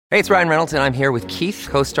Hey, it's Ryan Reynolds, and I'm here with Keith,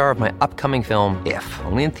 co-star of my upcoming film, If,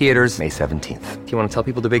 only in theaters May 17th. Do you want to tell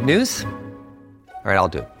people the big news? All right, I'll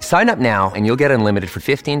do it. Sign up now and you'll get unlimited for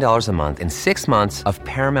 $15 a month and 6 months of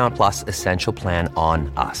Paramount Plus Essential Plan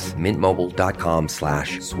on us.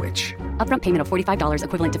 MintMobile.com/switch. Upfront payment of $45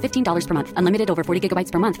 equivalent to $15 per month. Unlimited over 40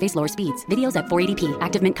 gigabytes per month. Face lower speeds. Videos at 480p.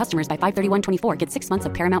 Active Mint customers by 531.24 get 6 months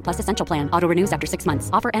of Paramount Plus Essential Plan. Auto renews after 6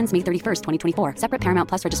 months. Offer ends May 31st, 2024. Separate Paramount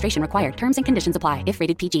Plus registration required. Terms and conditions apply if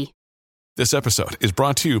rated PG. This episode is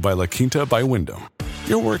brought to you by La Quinta by Wyndham.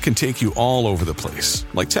 Your work can take you all over the place,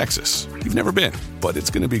 like Texas. You've never been, but it's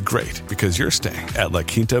going to be great because you're staying at La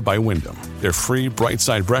Quinta by Wyndham. Their free Bright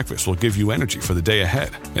Side breakfast will give you energy for the day ahead.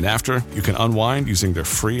 And after, you can unwind using their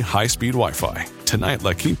free high-speed Wi-Fi. Tonight,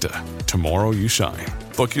 La Quinta. Tomorrow, you shine.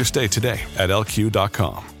 Book your stay today at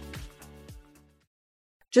lq.com.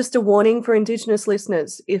 Just a warning for Indigenous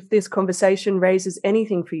listeners, if this conversation raises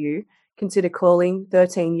anything for you, consider calling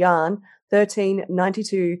 13-YARN 13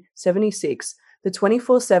 92 76, the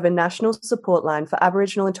 24/7 national support line for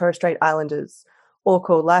Aboriginal and Torres Strait Islanders, or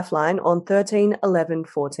call Lifeline on 13 11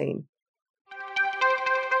 14.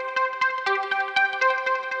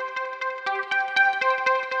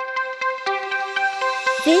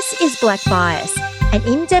 This is Black Bias, an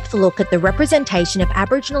in-depth look at the representation of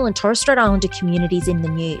Aboriginal and Torres Strait Islander communities in the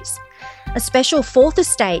news. A special Fourth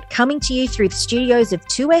Estate coming to you through the studios of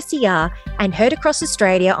 2SER and heard across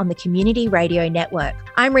Australia on the Community Radio Network.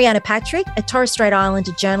 I'm Rihanna Patrick, a Torres Strait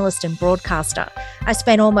Islander journalist and broadcaster. I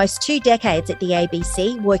spent almost 2 decades at the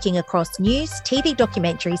ABC working across news, TV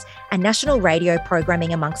documentaries and national radio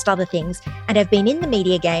programming amongst other things, and have been in the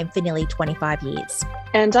media game for nearly 25 years.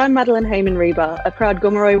 And I'm Madeline Heyman-Reba, a proud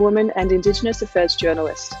Gomeroi woman and Indigenous affairs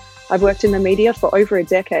journalist. I've worked in the media for over a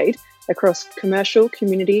decade across commercial,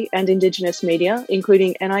 community and Indigenous media,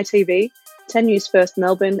 including NITV, 10 News First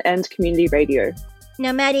Melbourne and community radio.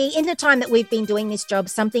 Now, Maddie, in the time that we've been doing this job,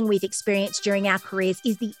 something we've experienced during our careers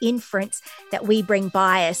is the inference that we bring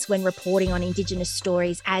bias when reporting on Indigenous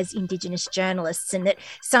stories as Indigenous journalists, and that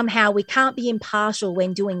somehow we can't be impartial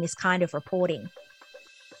when doing this kind of reporting.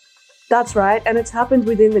 That's right, and it's happened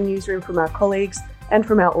within the newsroom from our colleagues and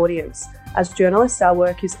from our audience. As journalists, our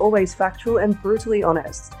work is always factual and brutally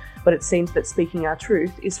honest, but it seems that speaking our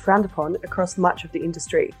truth is frowned upon across much of the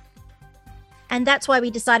industry. And that's why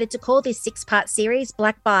we decided to call this 6-part series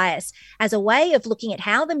Black Bias, as a way of looking at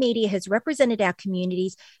how the media has represented our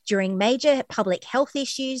communities during major public health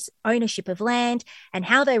issues, ownership of land, and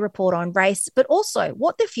how they report on race, but also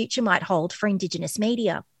what the future might hold for Indigenous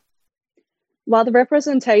media. While the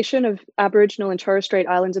representation of Aboriginal and Torres Strait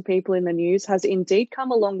Islander people in the news has indeed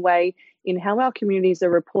come a long way in how our communities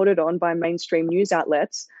are reported on by mainstream news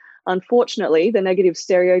outlets, unfortunately, the negative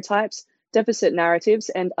stereotypes, deficit narratives,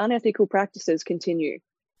 and unethical practices continue.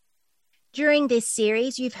 During this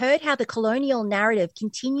series, you've heard how the colonial narrative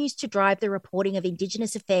continues to drive the reporting of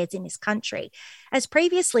Indigenous affairs in this country. As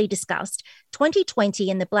previously discussed, 2020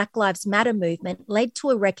 and the Black Lives Matter movement led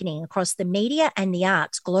to a reckoning across the media and the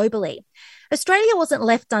arts globally. Australia wasn't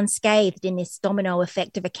left unscathed in this domino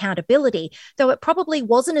effect of accountability, though it probably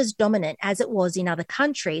wasn't as dominant as it was in other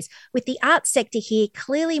countries, with the arts sector here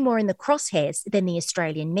clearly more in the crosshairs than the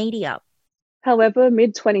Australian media. However,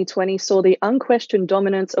 mid-2020 saw the unquestioned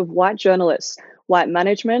dominance of white journalists, white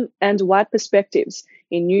management, and white perspectives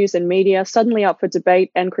in news and media suddenly up for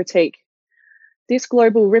debate and critique. This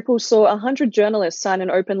global ripple saw 100 journalists sign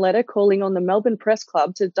an open letter calling on the Melbourne Press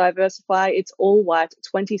Club to diversify its all-white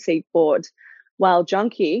 20-seat board, while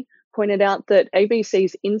Junkie pointed out that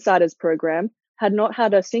ABC's Insiders program had not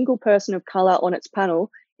had a single person of colour on its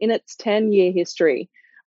panel in its 10-year history.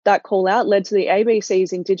 That call-out led to the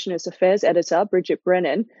ABC's Indigenous Affairs editor, Bridget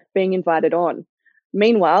Brennan, being invited on.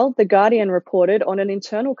 Meanwhile, The Guardian reported on an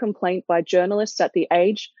internal complaint by journalists at The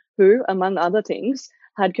Age who, among other things,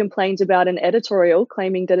 had complained about an editorial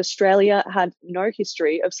claiming that Australia had no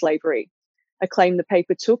history of slavery, a claim the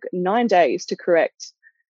paper took 9 days to correct.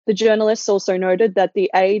 The journalists also noted that The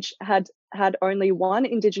Age had only one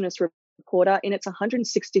Indigenous reporter in its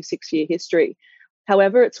 166-year history.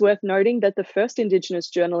 However, it's worth noting that the first Indigenous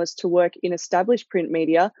journalist to work in established print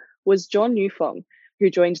media was John Newfong,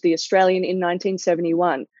 who joined The Australian in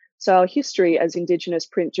 1971. So our history as Indigenous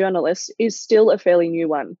print journalists is still a fairly new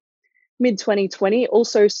one. Mid-2020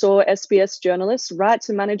 also saw SBS journalists write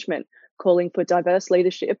to management calling for diverse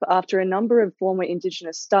leadership after a number of former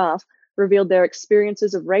Indigenous staff revealed their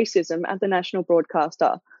experiences of racism at the national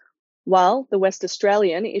broadcaster, while the West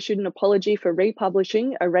Australian issued an apology for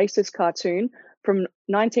republishing a racist cartoon from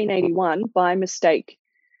 1981 by mistake.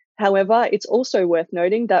 However, it's also worth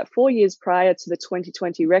noting that 4 years prior to the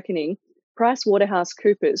 2020 reckoning,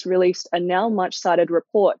 PricewaterhouseCoopers released a now much-cited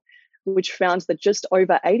report which found that just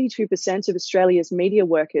over 82% of Australia's media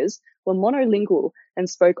workers were monolingual and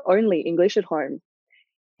spoke only English at home.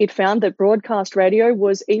 It found that broadcast radio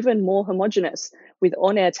was even more homogenous, with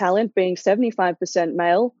on-air talent being 75%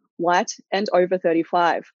 male, white, and over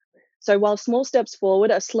 35. So while small steps forward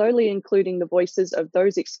are slowly including the voices of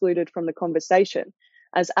those excluded from the conversation,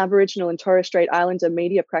 as Aboriginal and Torres Strait Islander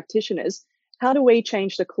media practitioners, how do we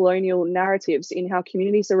change the colonial narratives in how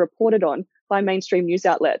communities are reported on by mainstream news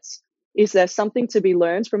outlets? Is there something to be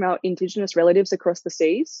learned from our Indigenous relatives across the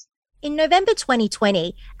seas? In November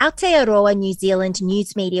 2020, Aotearoa New Zealand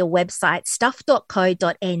news media website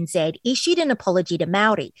stuff.co.nz issued an apology to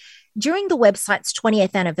Māori. During the website's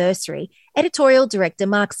 20th anniversary, editorial director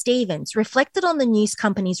Mark Stevens reflected on the news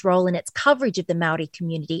company's role in its coverage of the Māori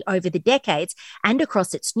community over the decades and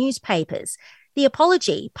across its newspapers. The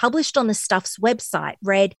apology, published on the Stuff's website,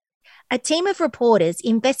 read, "A team of reporters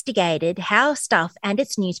investigated how Stuff and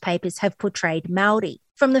its newspapers have portrayed Māori.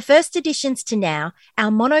 From the first editions to now,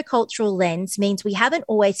 our monocultural lens means we haven't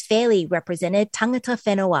always fairly represented tangata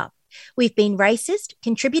whenua. We've been racist,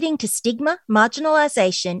 contributing to stigma,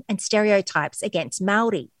 marginalisation and stereotypes against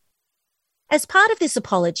Māori." As part of this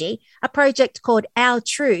apology, a project called Our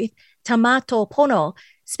Truth, Tamato Pono,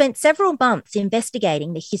 spent several months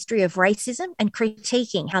investigating the history of racism and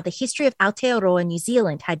critiquing how the history of Aotearoa New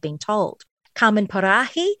Zealand had been told. Carmen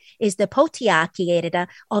Parahi is the Potiaki editor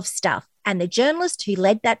of Stuff and the journalist who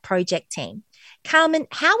led that project team. Carmen,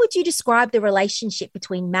 how would you describe the relationship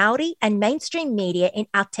between Māori and mainstream media in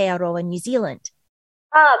Aotearoa New Zealand?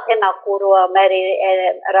 Tēnā kōrua Mary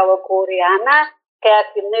e rawa kōre ana, kia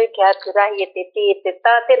tinu, kia turahi e te ti e te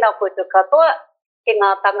tā, tēnā koutou katoa, ki ngā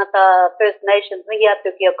tangata First Nations mihi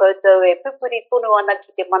atu ki a koutou e pupuri tonu ana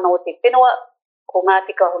ki te mana o te whenua, ko ngā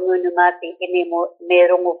tika hongunu Ngāti Hine me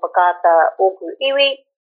rongo whakaata oku iwi,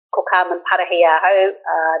 ko Carmen Parahi a hau,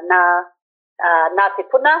 nā te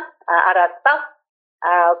puna, ara Stuff,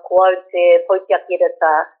 ko au te Potiaki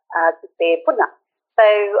Rata ki te puna. So,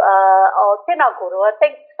 tēnā kōrua.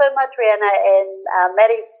 Thanks so much, Rihanna and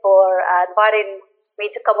Maddie, for inviting me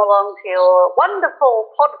to come along to your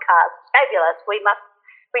wonderful podcast. Fabulous.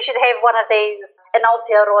 We should have one of these in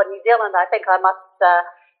Aotearoa, New Zealand. I think I must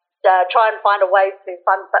try and find a way to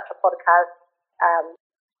fund such a podcast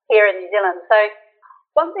here in New Zealand. So,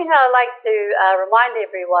 one thing I'd like to remind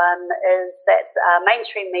everyone is that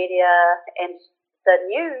mainstream media and the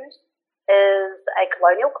news is a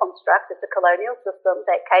colonial construct. It's a colonial system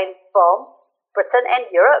that came from Britain and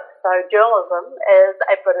Europe. So journalism is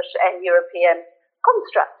a British and European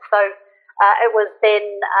construct. So it was then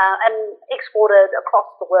exported across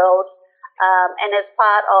the world, and as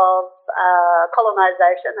part of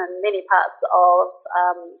colonization in many parts of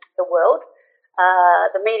the world,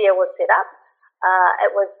 the media was set up.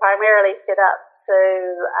 It was primarily set up to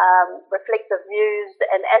reflect the views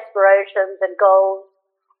and aspirations and goals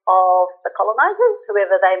of the colonizers,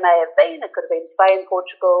 whoever they may have been. It could have been Spain,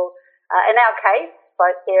 Portugal. In our case,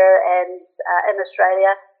 both here and in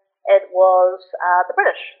Australia, it was the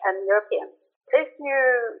British and Europeans. If you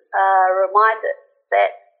remind it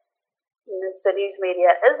that the news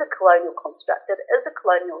media is a colonial construct, it is a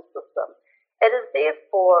colonial system, it is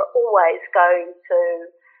therefore always going to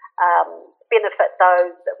benefit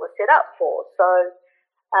those that were set up for. So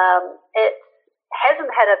it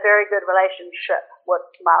hasn't had a very good relationship with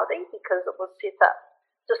Māori because it was set up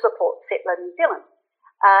to support settler New Zealand.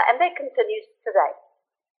 And that continues today.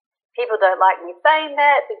 People don't like me saying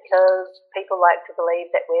that because people like to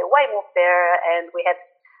believe that we're way more fair and we have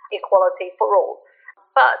equality for all.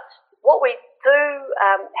 But what we do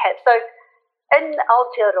have, so in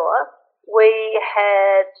Aotearoa, we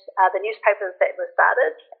had the newspapers that were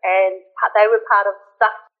started, and they were part of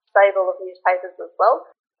Stuff's stable of newspapers as well.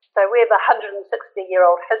 So we have a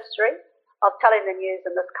 160-year-old history of telling the news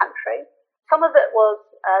in this country. Some of it was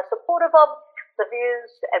supportive of the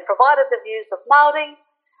views and provided the views of Māori,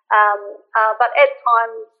 but at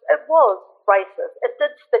times it was racist. It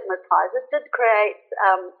did stigmatise. It did create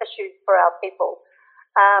issues for our people.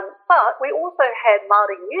 But we also had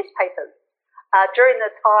Māori newspapers during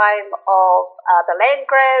the time of the land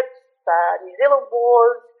grabs, the New Zealand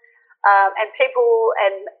wars, and people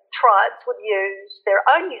and tribes would use their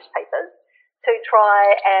own newspapers to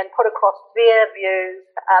try and put across their views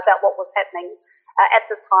about what was happening at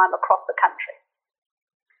the time across the country.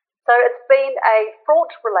 So it's been a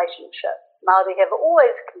fraught relationship. Māori have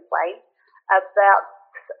always complained about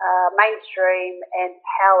mainstream and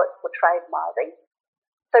how it portrayed Māori.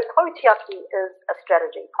 So Potiaki is a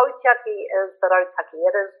strategy. Potiaki is the rautaki.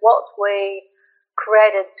 It is what we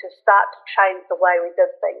created to start to change the way we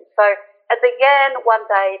did things. So it began one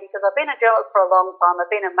day because I've been a journalist for a long time. I've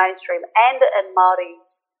been in mainstream and in Māori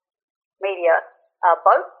media,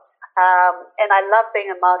 both. And I love being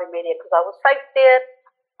in Māori media because I was safe there.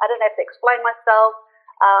 I didn't have to explain myself.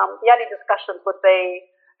 The only discussions would be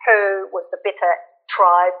who was the better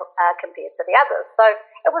tribe compared to the others. So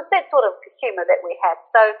it was that sort of humour that we had.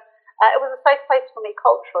 So it was a safe place for me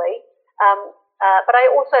culturally. But I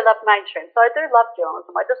also love mainstream. So I do love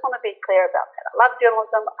journalism. I just want to be clear about that. I love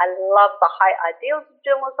journalism. I love the high ideals of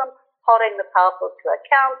journalism, holding the powerful to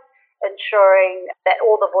account, ensuring that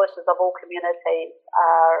all the voices of all communities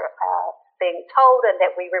are being told and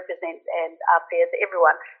that we represent and are fair to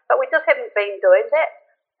everyone. But we just haven't been doing that.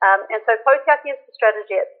 And so Potiaki is the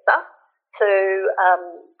strategy itself to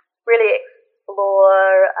really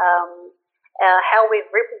explore how we've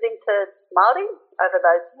represented Māori over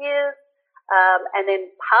those years. And then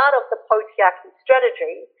part of the Potiaki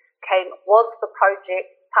strategy was the project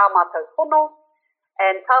Tāmātou Whono.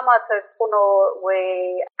 And Tāmātou Whono,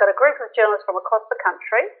 we got a group of journalists from across the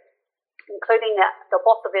country, including the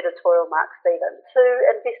boss of editorial, Mark Stevens, to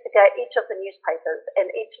investigate each of the newspapers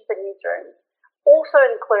and each of the newsrooms, also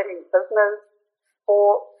including business,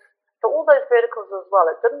 sports, so all those verticals as well.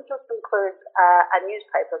 It didn't just include a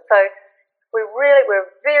newspaper. So we were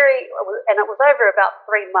very, and it was over about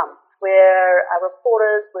 3 months, where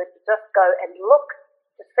reporters would just go and look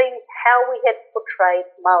to see how we had portrayed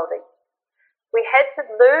Māori. We had to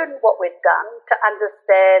learn what we'd done to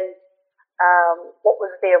understand what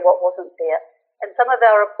was there, what wasn't there. And some of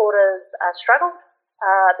our reporters struggled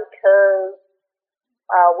because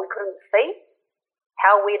we couldn't see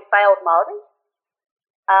how we'd failed Māori.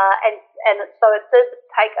 And so it did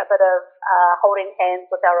take a bit of holding hands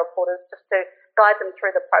with our reporters just to guide them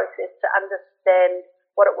through the process to understand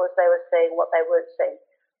what it was they were seeing, what they weren't seeing.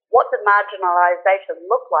 What did marginalisation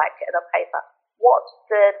look like in a paper? What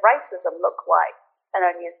did racism look like in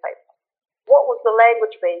a newspaper? What was the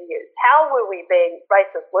language being used? How were we being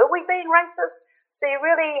racist? Were we being racist? So you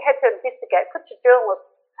really had to investigate, put your journalist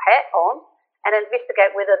hat on and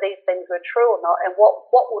investigate whether these things were true or not and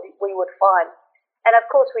what we would find. And of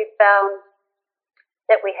course we found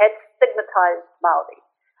that we had stigmatised Māori.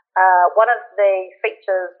 One of the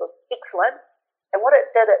features was excellent. And what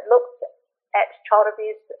it did, it looked at child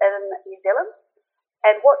abuse in New Zealand.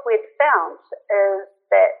 And what we'd found is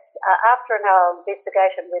that after our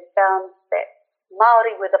investigation, we'd found that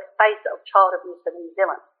Māori were the face of child abuse in New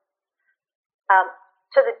Zealand,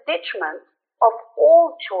 to the detriment of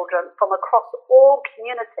all children from across all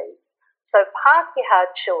communities. So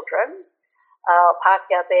Pākehā children,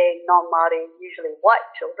 Pākehā being non-Māori, usually white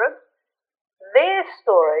children, their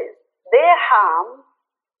stories, their harm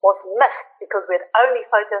was missed because we'd only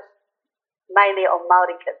focused mainly on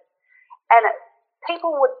Māori kids. And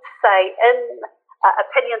people would say in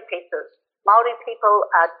opinion pieces, Māori people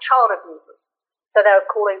are child abusers. So they were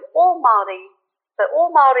calling all Māori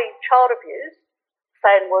child abuse,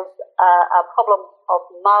 saying was a problem of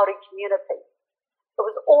Māori community. It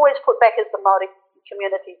was always put back as the Māori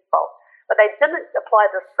community's fault. But they didn't apply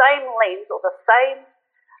the same lens or the same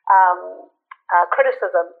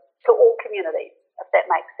criticism to all communities, if that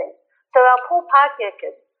makes sense. So our poor Pākehā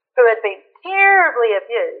kids, who had been terribly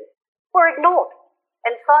abused, were ignored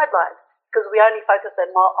and sidelined because we only focused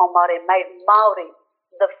on Māori and made Māori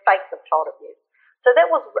the face of child abuse. So that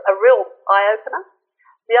was a real eye-opener.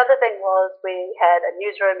 The other thing was we had a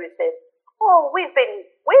newsroom who said, we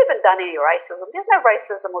haven't done any racism. There's no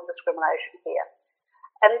racism or discrimination here.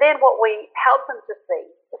 And then what we helped them to see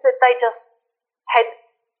is that they just had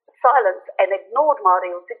silence and ignored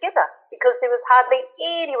Māori altogether because there was hardly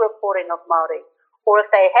any reporting of Māori. Or if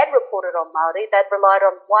they had reported on Māori, they'd relied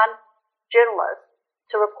on one journalist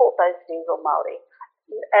to report those things on Māori,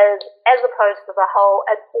 as opposed to the whole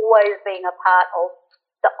as always being a part of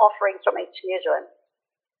the offerings from each newsroom.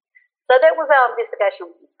 So that was our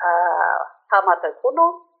investigation, Tāmātou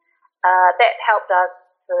Whono. That helped us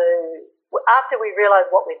to, after we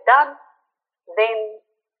realised what we'd done, then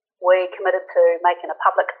we committed to making a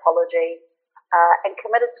public apology and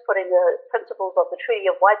committed to putting the principles of the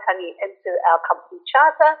Treaty of Waitangi into our company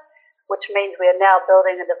charter, which means we are now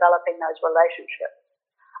building and developing those relationships.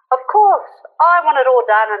 Of course, I want it all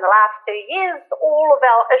done in the last 2 years, all of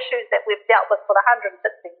our issues that we've dealt with for the last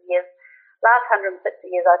 160 years,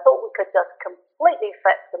 I thought we could just completely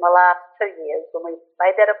fix in the last 2 years when we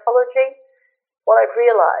made that apology. What I've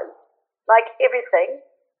realised, like everything,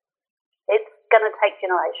 it's going to take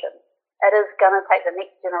generations. It is going to take the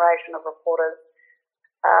next generation of reporters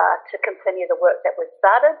to continue the work that we've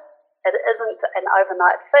started. It isn't an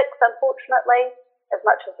overnight fix, unfortunately, as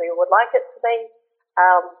much as we would like it to be.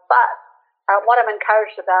 But what I'm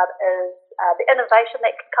encouraged about is the innovation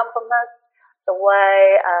that can come from this, the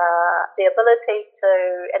way, the ability to,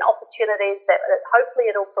 and opportunities that hopefully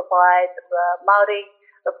it'll provide Māori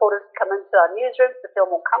reporters to come into our newsrooms to feel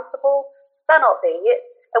more comfortable. They're not there yet,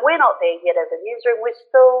 and we're not there yet as a newsroom. We've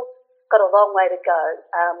still got a long way to go.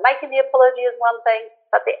 Making the apology is one thing,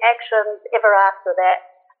 but the actions ever after that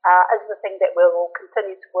is the thing that we will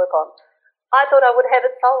continue to work on. I thought I would have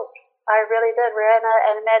it solved. I really did, Rihanna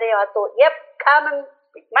and Maddie. I thought, yep, Carmen,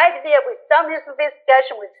 we've made it there. We've done this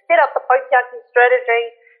investigation. We've set up the Potiaki strategy.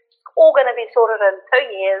 It's all going to be sorted in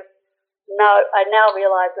 2 years. No, I now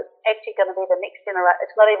realise it's actually going to be the next generation.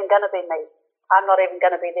 It's not even going to be me. I'm not even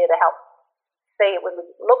going to be there to help see it when we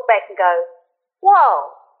look back and go,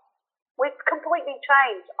 wow, we've completely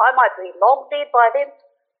changed. I might be long dead by then.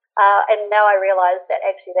 And now I realise that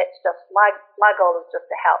actually that's just my goal is just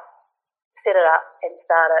to help set it up and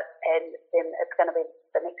start it, and then it's going to be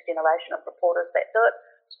the next generation of reporters that do it,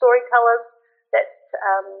 storytellers that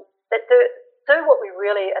do what we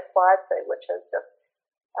really aspire to, which is just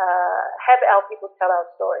have our people tell our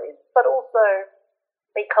stories, but also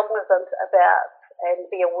be cognizant about and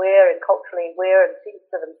be aware and culturally aware and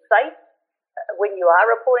sensitive and safe when you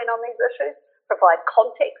are reporting on these issues, provide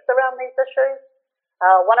context around these issues.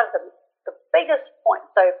 One of the biggest points,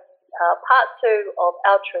 so part 2 of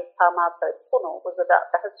Our Truth Pārmātou Pono was about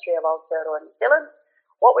the history of Aotearoa New Zealand.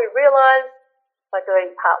 What we realised by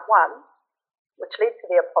doing part 1, which led to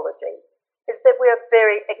the apology, is that we are a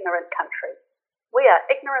very ignorant country. We are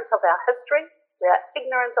ignorant of our history. We are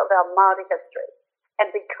ignorant of our Māori history.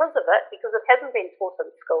 And because of it, because it hasn't been taught in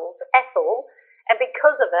schools at all, and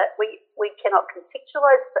because of it, we cannot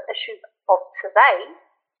contextualise the issues of today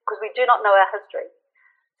because we do not know our history.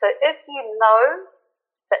 So if you know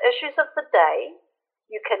the issues of the day,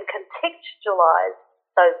 you can contextualise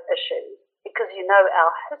those issues because you know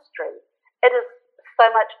our history. It is so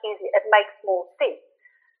much easier. It makes more sense.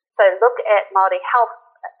 So look at Māori health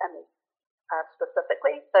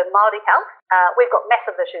specifically. So Māori health, we've got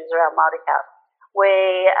massive issues around Māori health. We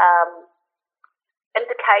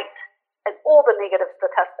indicate in all the negative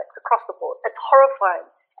statistics across the board. It's horrifying.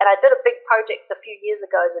 And I did a big project a few years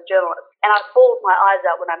ago as a journalist, and I bawled my eyes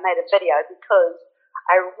out when I made a video because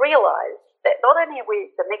I realised that not only are we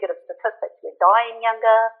the negative statistics, we're dying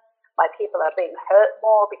younger, my people are being hurt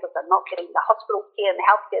more because they're not getting the hospital care and the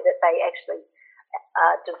health care that they actually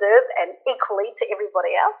deserve, and equally to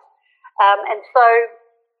everybody else. And so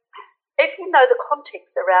if you know the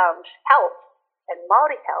context around health and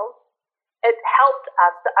Māori health, it helped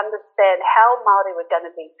us to understand how Māori were going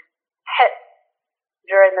to be hit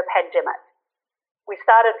during the pandemic. We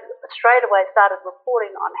straight away started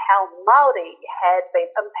reporting on how Māori had been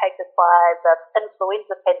impacted by the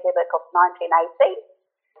influenza pandemic of 1918.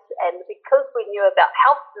 And because we knew about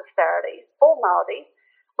health disparities for Māori,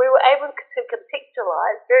 we were able to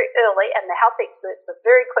contextualise very early, and the health experts were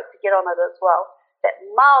very quick to get on it as well, that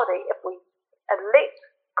Māori, if we let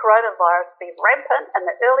coronavirus be rampant in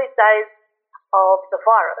the early days of the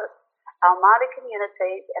virus, our Māori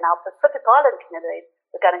communities and our Pacific Island communities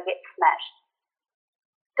are going to get smashed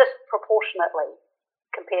disproportionately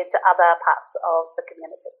compared to other parts of the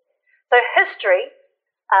community. So history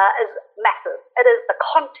is massive. It is the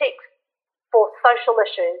context for social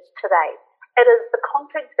issues today. It is the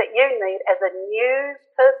context that you need as a news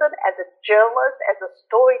person, as a journalist, as a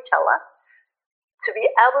storyteller, to be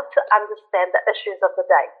able to understand the issues of the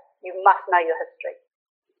day. You must know your history.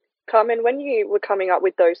 Carmen, when you were coming up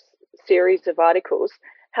with those series of articles,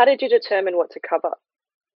 how did you determine what to cover?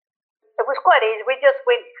 It was quite easy. We just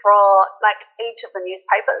went for each of the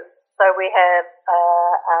newspapers. So we have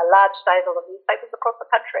a large stable of newspapers across the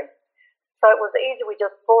country. So it was easy. We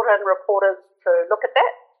just brought in reporters to look at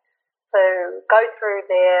that, to go through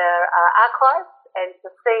their archives and to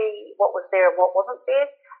see what was there and what wasn't there,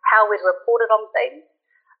 how we'd reported on things.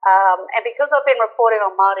 And because I've been reporting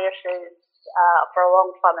on Māori issues for a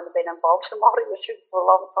long time and have been involved in Māori issues for a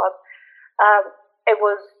long time, I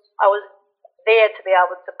was there to be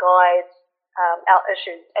able to guide our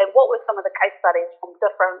issues. And what were some of the case studies from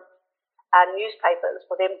different newspapers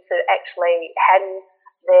for them to actually hand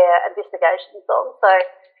their investigations on. So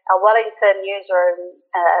our Wellington newsroom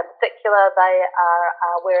in particular, they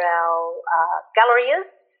are where our gallery is.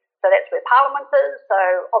 So that's where Parliament is. So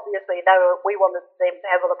obviously we wanted them to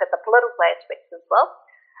have a look at the political aspects as well.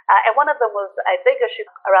 And one of them was a big issue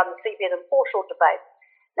around the seabed and foreshore debate.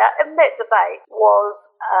 Now, in that debate was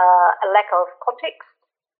a lack of context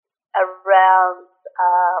around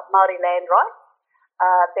Māori land rights.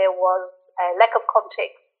 There was a lack of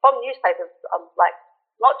context from newspapers,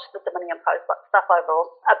 not just the Dominion Post, but stuff overall,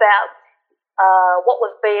 about what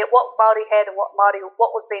Māori had and what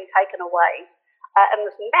was being taken away. And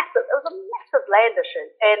it was a massive land issue.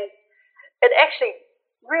 And it actually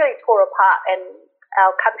really tore apart in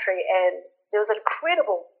our country, and there was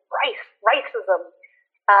incredible racism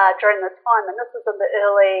during this time, and this was in the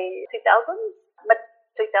early 2000s,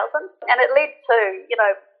 mid-2000s, and it led to, it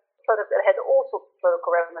had all sorts of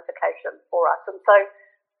political ramifications for us. And so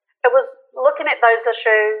it was looking at those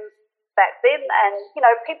issues back then, and,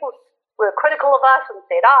 people were critical of us and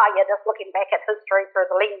said, you're just looking back at history through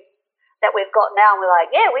the lens that we've got now, and we're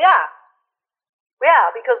like, yeah, we are. We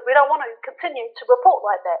are, because we don't want to continue to report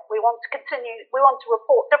like that. We want to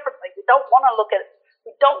report differently. We don't want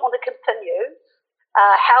to continue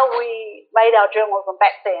how we made our journalism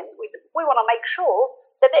back then. We want to make sure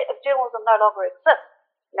that journalism no longer exists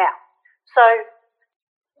now. So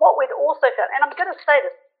what we'd also found, and I'm going to say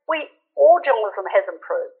this, all journalism has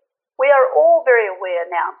improved. We are all very aware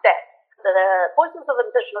now that the voices of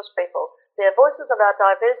Indigenous people, the voices of our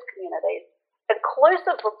diverse communities,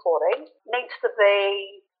 inclusive reporting needs to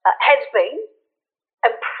be, has been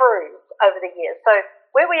improved over the years. So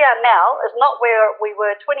where we are now is not where we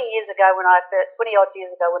were 20 odd years ago when I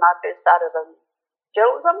first started in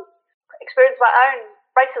journalism. Experienced my own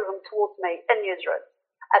racism towards me in newsrooms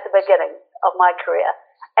at the beginning of my career.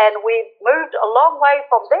 And we've moved a long way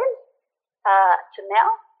from then to now,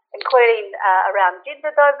 including around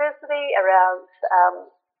gender diversity, around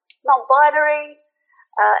non-binary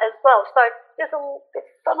as well. So there's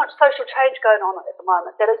so much social change going on at the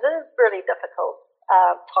moment that it is really difficult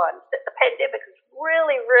times. That the pandemic has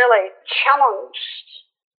really, really challenged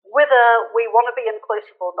whether we want to be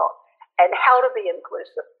inclusive or not, and how to be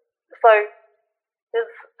inclusive. So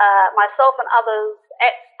there's myself and others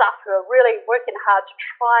at Stuff who are really working hard to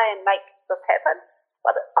try and make this happen.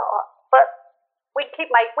 But we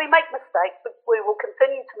make mistakes. We will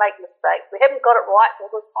continue to make mistakes. We haven't got it right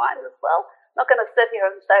all the time as well. I'm not going to sit here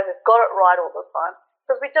and say we've got it right all the time,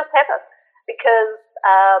 because we just haven't. Because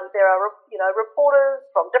there are, reporters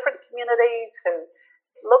from different communities who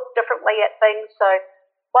look differently at things. So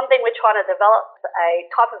one thing we're trying to develop is a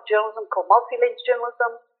type of journalism called multi-lens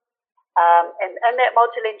journalism. And in that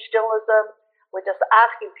multi-lens journalism, we're just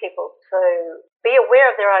asking people to be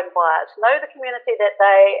aware of their own bias, know the community that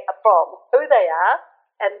they are from, who they are,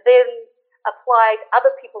 and then apply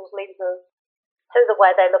other people's lenses to the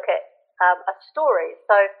way they look at a story.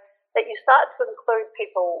 So that you start to include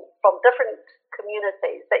people from different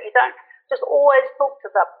communities, that you don't just always talk to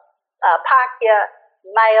the Pākehā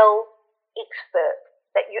male expert,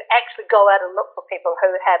 that you actually go out and look for people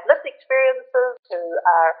who have lived experiences, who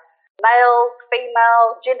are male,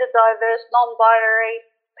 female, gender diverse, non-binary,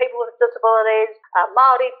 people with disabilities,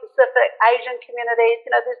 Māori, Pacific, Asian communities.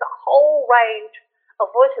 There's a whole range of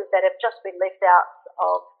voices that have just been left out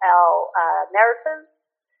of our narratives,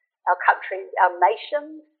 our country, our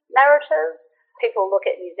nation's narrative. People look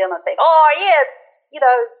at New Zealand and think,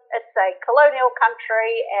 it's a colonial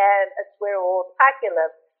country and it's where all the Pākehā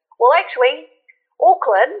live. Well, actually,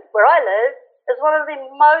 Auckland, where I live, is one of the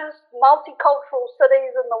most multicultural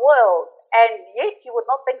cities in the world. And yet you would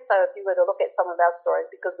not think so if you were to look at some of our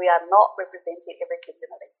stories, because we are not representing every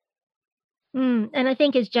community. And I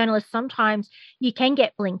think as journalists, sometimes you can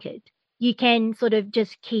get blinkered. You can sort of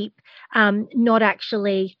just keep not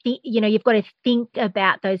actually, you've got to think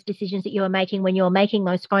about those decisions that you are making when you're making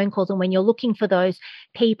those phone calls and when you're looking for those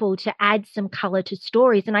people to add some colour to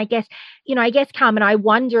stories. And I guess, Carmen, I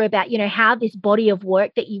wonder about, how this body of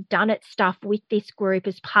work that you've done at Stuff with this group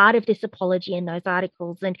as part of this apology and those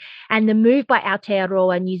articles and the move by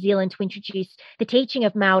Aotearoa New Zealand to introduce the teaching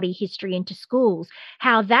of Māori history into schools,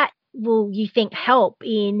 how that will, you think, help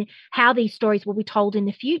in how these stories will be told in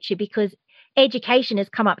the future? Because education has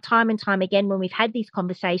come up time and time again when we've had these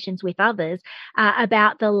conversations with others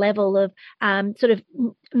about the level of sort of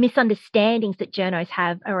misunderstandings that journos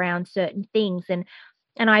have around certain things. And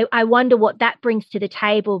I wonder what that brings to the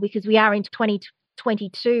table, because we are in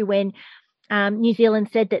 2022 when New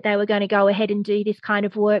Zealand said that they were going to go ahead and do this kind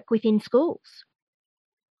of work within schools.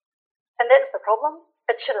 And that's the problem.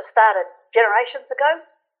 It should have started generations ago.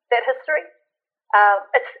 That history,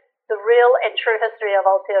 it's the real and true history of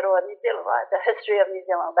Aotearoa New Zealand, right? The history of New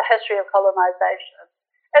Zealand, the history of colonisation.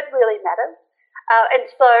 It really matters. And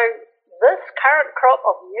so this current crop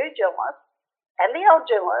of new journalists and the old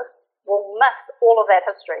journalists will miss all of that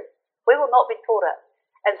history. We will not be taught it.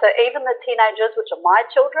 And so even the teenagers, which are my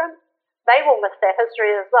children, they will miss that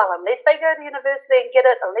history as well. Unless they go to university and get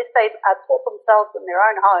it, unless they are taught themselves in their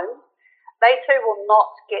own homes, they too will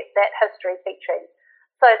not get that history teaching.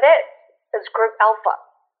 So that is Group Alpha.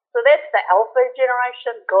 So that's the Alpha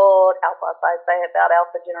generation. God help us, I say about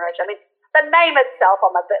Alpha generation. I mean, the name itself,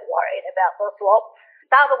 I'm a bit worried about this lot.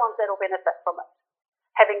 They're the ones that will benefit from it.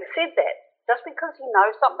 Having said that, just because you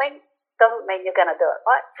know something doesn't mean you're going to do it,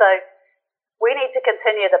 right? So we need to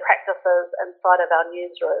continue the practices inside of our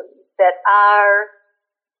newsroom that are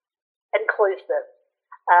inclusive,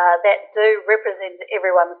 that do represent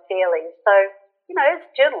everyone fairly. So, as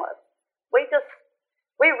journalists,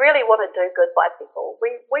 we really want to do good by people.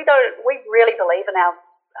 We really believe in our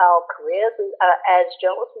careers as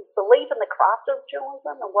journalists. We believe in the craft of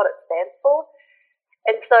journalism and what it stands for.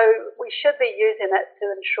 And so we should be using it to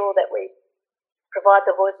ensure that we provide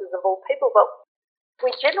the voices of all people. But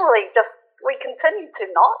we generally we continue to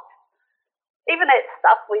not. Even at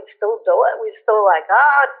stuff, we still do it. We're still like,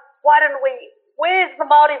 why didn't we, where's the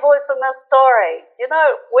Māori voice in this story?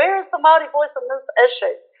 Where is the Māori voice in this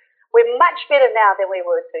issue? We're much better now than we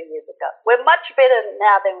were 2 years ago. We're much better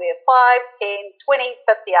now than we were 5, 10, 20,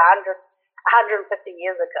 50, 100, 150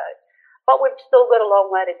 years ago. But we've still got a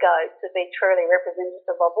long way to go to be truly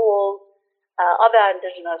representative of all, of our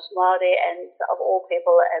Indigenous Māori and of all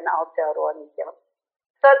people in Aotearoa New Zealand.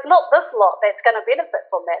 So it's not this lot that's going to benefit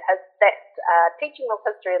from that teaching of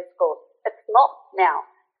history in schools. It's not now.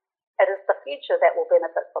 It is the future that will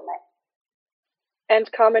benefit from that. And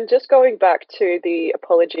Carmen, just going back to the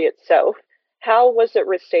apology itself, how was it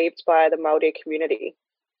received by the Māori community?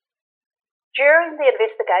 During the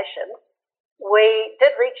investigation, we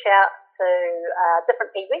did reach out to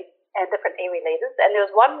different iwi and different iwi leaders, and there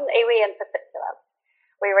was one iwi in particular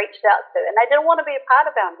we reached out to, and they didn't want to be a part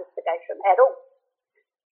of our investigation at all.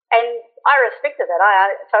 And I respected that.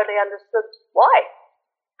 I totally understood why.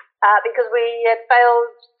 Because we had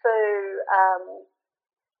failed to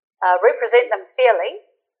represent them fairly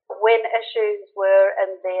when issues were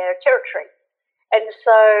in their territory. And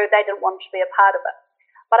so they didn't want to be a part of it.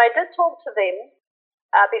 But I did talk to them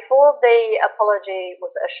before the apology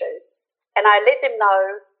was issued, and I let them know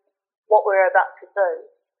what we were about to do.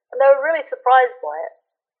 And they were really surprised by it.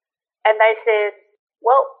 And they said,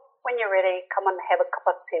 well, when you're ready, come and have a cup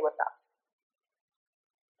of tea with us.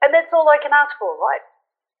 And that's all I can ask for, right?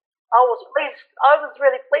 I was pleased. I was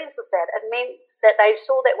really pleased with that. It meant that they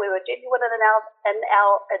saw that we were genuine in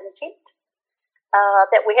our intent,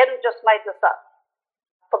 that we hadn't just made this up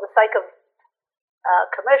for the sake of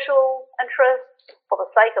commercial interest, for the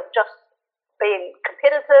sake of just being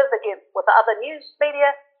competitive against with other news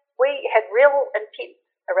media. We had real intent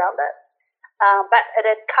around it, but it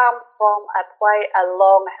had come from a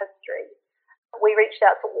long history. We reached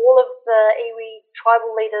out to all of the iwi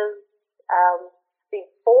tribal leaders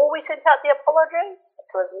before we sent out the apology,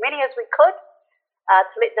 to as many as we could,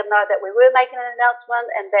 to let them know that we were making an announcement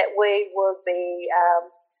and that we would be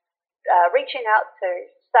reaching out to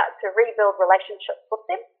start to rebuild relationships with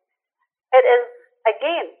them. It is,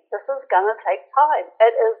 again, this is going to take time.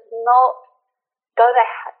 It is not going to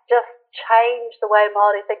just change the way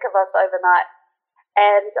Māori think of us overnight.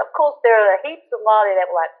 And, of course, there are heaps of Māori that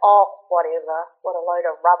were like, oh, whatever, what a load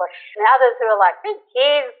of rubbish. And others who are like, who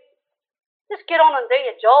cares? Just get on and do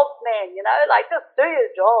your jobs, man, just do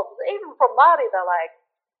your jobs. Even from Māori, they're like,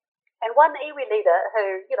 and one iwi leader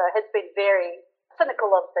who, has been very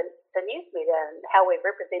cynical of the news media and how we've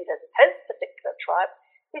represented his particular tribe,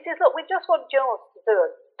 he says, look, we just want journalists to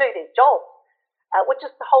do their job, which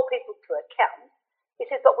is to hold people to account.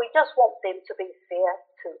 He says, but we just want them to be fair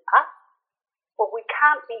to us. Well, we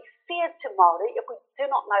can't be fair to Māori if we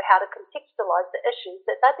do not know how to contextualise the issues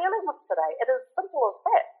that they're dealing with today. It is as simple as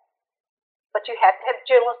that. But you have to have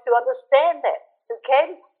journalists who understand that, who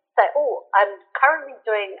can say, oh, I'm currently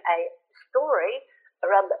doing a story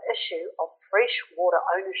around the issue of fresh water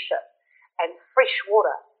ownership. And fresh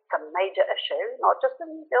water is a major issue, not just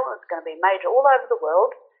in New Zealand, it's going to be major all over the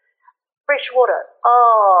world. Fresh water,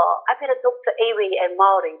 I better talk to iwi and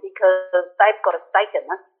Māori because they've got a stake in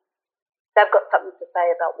this. They've got something to say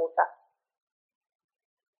about water.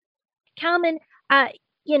 Carmen,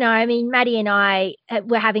 Maddie and I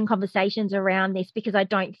were having conversations around this because I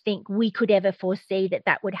don't think we could ever foresee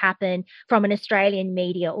that would happen from an Australian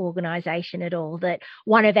media organisation at all, that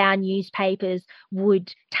one of our newspapers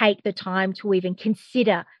would take the time to even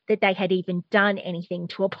consider that they had even done anything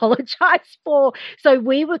to apologise for. So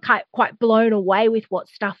we were quite blown away with what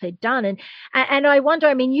Stuff had done. And I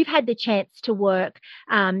wonder, you've had the chance to work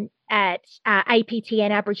at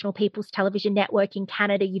APTN, Aboriginal People's Television Network in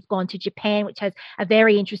Canada. You've gone to Japan, which has a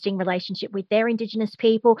very interesting relationship with their Indigenous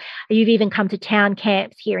people. You've even come to town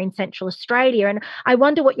camps here in Central Australia. And I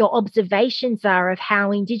wonder what your observations are of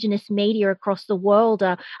how Indigenous media across the world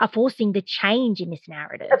are forcing the change in this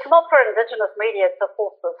narrative. It's not for Indigenous media to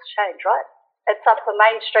force this change, right? It's up for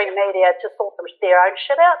mainstream media to sort their own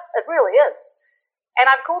shit out. It really is. And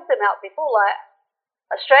I've called them out before, like,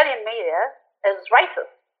 Australian media is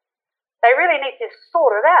racist. They really need to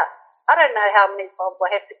sort it out. I don't know how many times I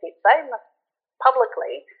have to keep saying this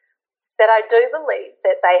publicly, that I do believe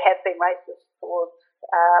that they have been racist towards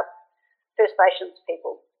First Nations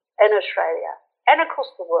people in Australia and across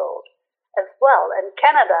the world as well. In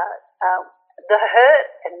Canada, the hurt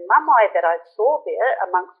and mamai that I saw there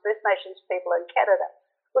amongst First Nations people in Canada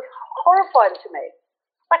was horrifying to me.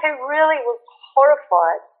 Like, I really was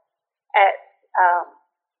horrified at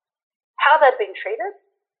how they'd been treated,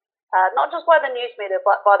 not just by the news media,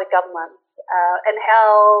 but by the government, and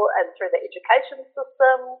how, and through the education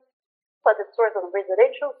system. So I did stories on the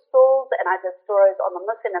residential schools, and I did stories on the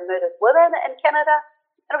missing and murdered women in Canada.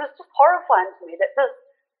 And it was just horrifying to me that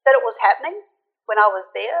it was happening when I was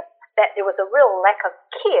there, that there was a real lack of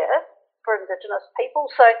care for Indigenous people.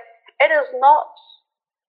 So it is not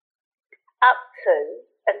up to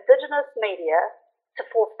Indigenous media to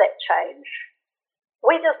force that change.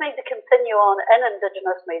 We just need to continue on in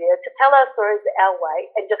Indigenous media to tell our stories our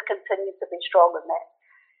way and just continue to be strong in that.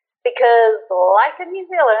 Because like in New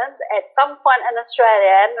Zealand, at some point in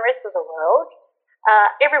Australia and the rest of the world,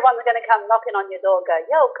 everyone's going to come knocking on your door and go,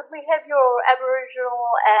 yo, could we have your Aboriginal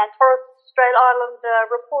and Torres Strait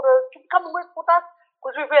Islander reporters come and work with us?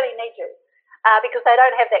 Because we really need you. Because they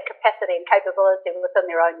don't have that capacity and capability within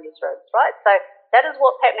their own newsrooms, right? So that is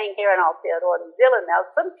what's happening here in Aotearoa, New Zealand now.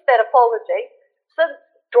 Since that apology, since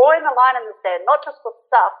drawing the line in the sand, not just for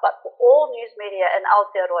staff, but for all news media in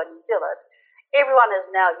Aotearoa, New Zealand, everyone is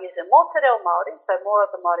now using more te reo Māori, so more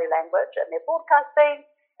of the Māori language in their broadcasting,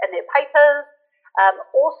 in their papers.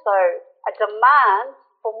 Also, a demand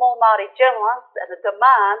for more Māori journalists and a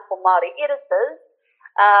demand for Māori editors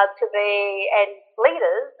to be, and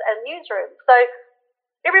leaders in newsrooms. So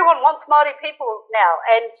everyone wants Māori people now.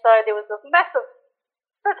 And so there was this massive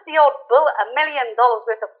 $50 million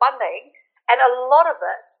worth of funding, and a lot of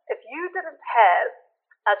it, if you didn't have,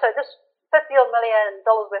 so this $50 million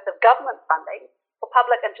worth of government funding for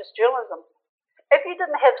public interest journalism. If you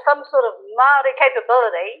didn't have some sort of Māori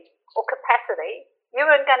capability or capacity, you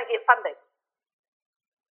weren't going to get funding.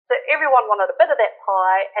 So everyone wanted a bit of that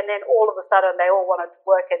pie, and then all of a sudden they all wanted to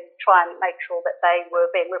work and try and make sure that they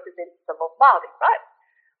were being representative of Māori, right?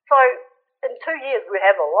 So in 2 years we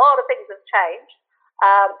have a lot of things have changed,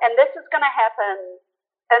 and this is going to happen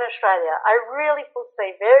in Australia. I really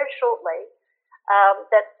foresee very shortly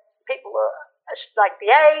that people like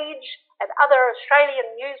The Age and other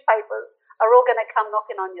Australian newspapers are all going to come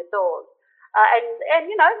knocking on your doors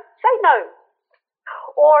and you know, say no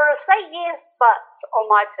or say yes, but on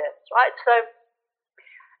my terms, right? So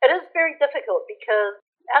it is very difficult because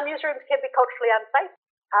our newsrooms can be culturally unsafe,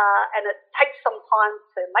 and it takes some time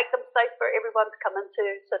to make them safe for everyone to come into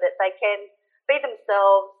so that they can be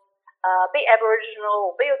themselves, be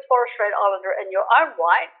Aboriginal, or be a Torres Strait Islander in your own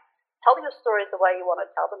right. Tell your stories the way you want to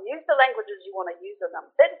tell them. Use the languages you want to use in them.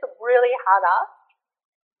 That's a really hard ask.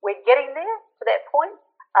 We're getting there to that point,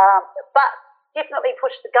 but definitely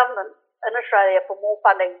push the government in Australia for more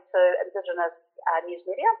funding to Indigenous news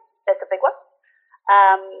media. That's a big one.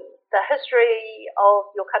 The history of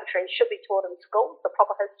your country should be taught in schools, the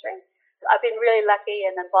proper history. I've been really lucky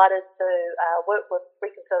and invited to work with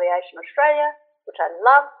Reconciliation Australia, which I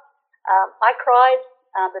love. I cried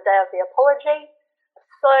the day of the apology.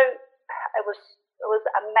 So it was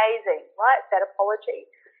amazing, right, that apology.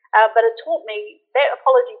 But it taught me, that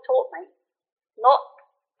apology taught me, not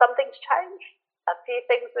some things changed, a few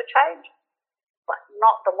things were changed, but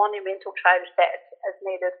not the monumental change that is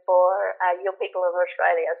needed for your people in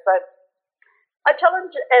Australia. So my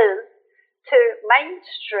challenge is to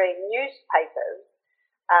mainstream newspapers,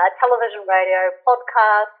 television, radio,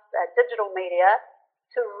 podcasts, digital media,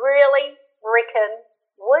 to really reckon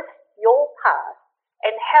with your past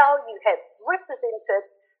and how you have represented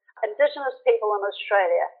Indigenous people in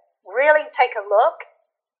Australia. Really take a look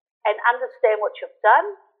and understand what you've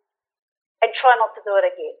done and try not to do it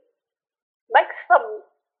again. Make some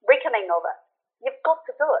reckoning of it. You've got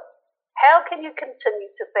to do it. How can you continue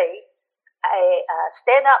to be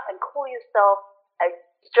stand up and call yourself a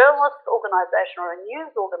journalist organisation or a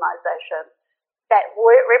news organisation that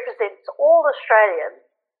represents all Australians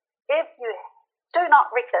if you do not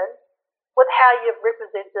reckon with how you've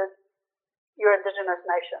represented your Indigenous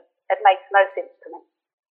nation? It makes no sense to me.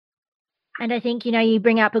 And I think, you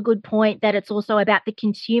bring up a good point that it's also about the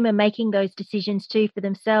consumer making those decisions too for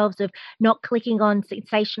themselves, of not clicking on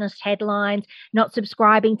sensationalist headlines, not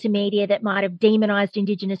subscribing to media that might have demonised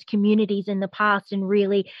Indigenous communities in the past, and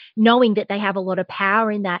really knowing that they have a lot of power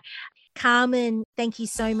in that. Carmen, thank you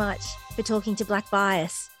so much for talking to Black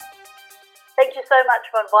Bias. Thank you so much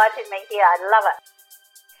for inviting me here. I love it.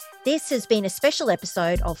 This has been a special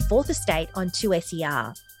episode of Fourth Estate on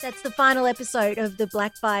 2SER. That's the final episode of the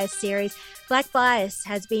Black Bias series. Black Bias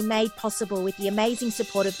has been made possible with the amazing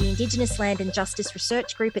support of the Indigenous Land and Justice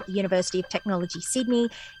Research Group at the University of Technology, Sydney,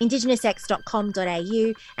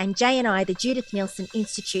 indigenous.com.au, and JNI, the Judith Neilson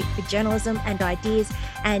Institute for Journalism and Ideas.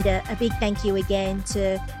 And a big thank you again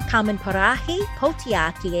to Carmen Parahi,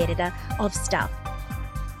 Potiaki editor of Stuff.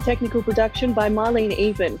 Technical production by Marlene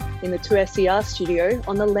Even in the 2SER studio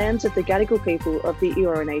on the lands of the Gadigal people of the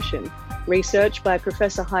Eora Nation. Research by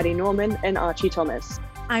Professor Heidi Norman and Archie Thomas.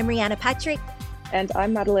 I'm Rihanna Patrick. And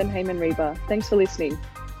I'm Madeline Heyman-Reber. Thanks for listening.